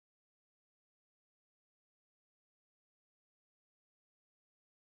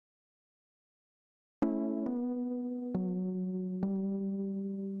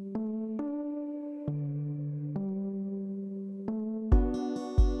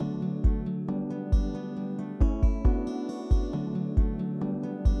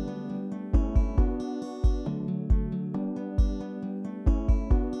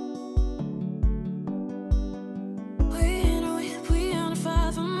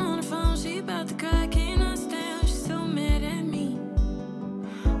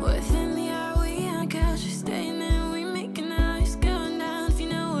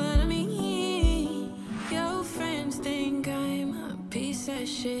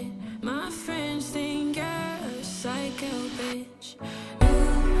shit. My friends think you're a psycho bitch.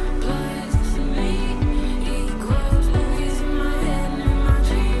 You plus me equals movies in my head and in my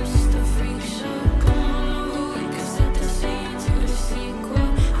dreams. Just a freak show. Come on over, we can set the scene to the sequel.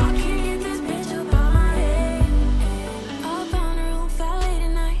 I can't get this bitch up out my head. Up on the roof, fat late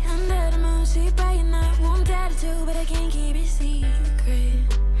at night, under the moon, sleep by your night. Warm tattoo, but I can't keep it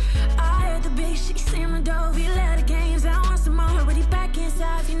secret. I heard the big shit slam the door, we let the games. I want some more, but he back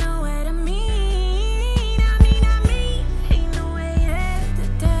inside, if you know what I mean. Ain't no way head to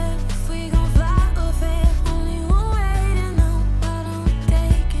death. If we gon' fly or fail, only one way to know. Why don't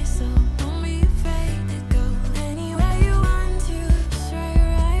take it so? Don't be afraid to go anywhere you want to. Just where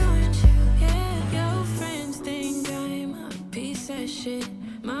I want you, yeah. Your friends think I'm a piece of shit.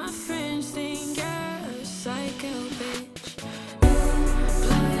 My friends think you're a psycho bitch.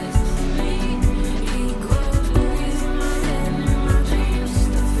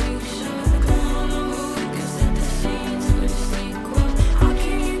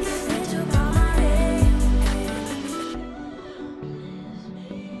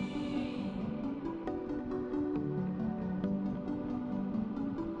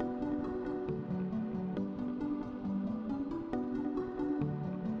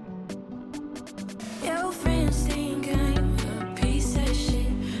 Your friends think I'm a piece of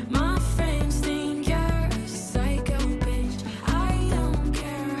shit. My friends think you're a psycho bitch. I don't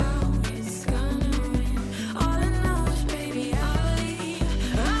care how it's gonna win. All I know is, baby, I believe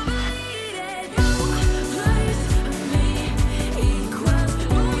that you plus me equals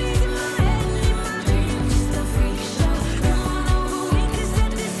movies in my head and in my dreams. Just a freak show. Come on over, we can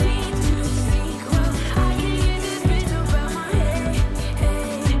set the scene to the sequel. I can't get this bitch up out my head.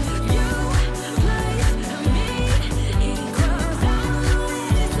 You plus me equals I don't know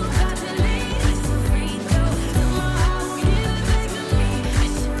where this was about to lead. It's a free throw. Come on, how you back to me?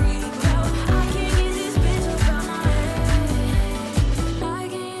 It's a repo. I can't get this bitch up out my head. I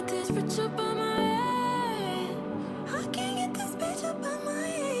can't get this bitch up out my head. I can't get this bitch up out my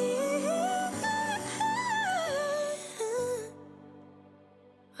head.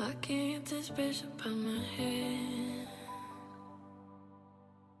 I can't get this bitch up out my head.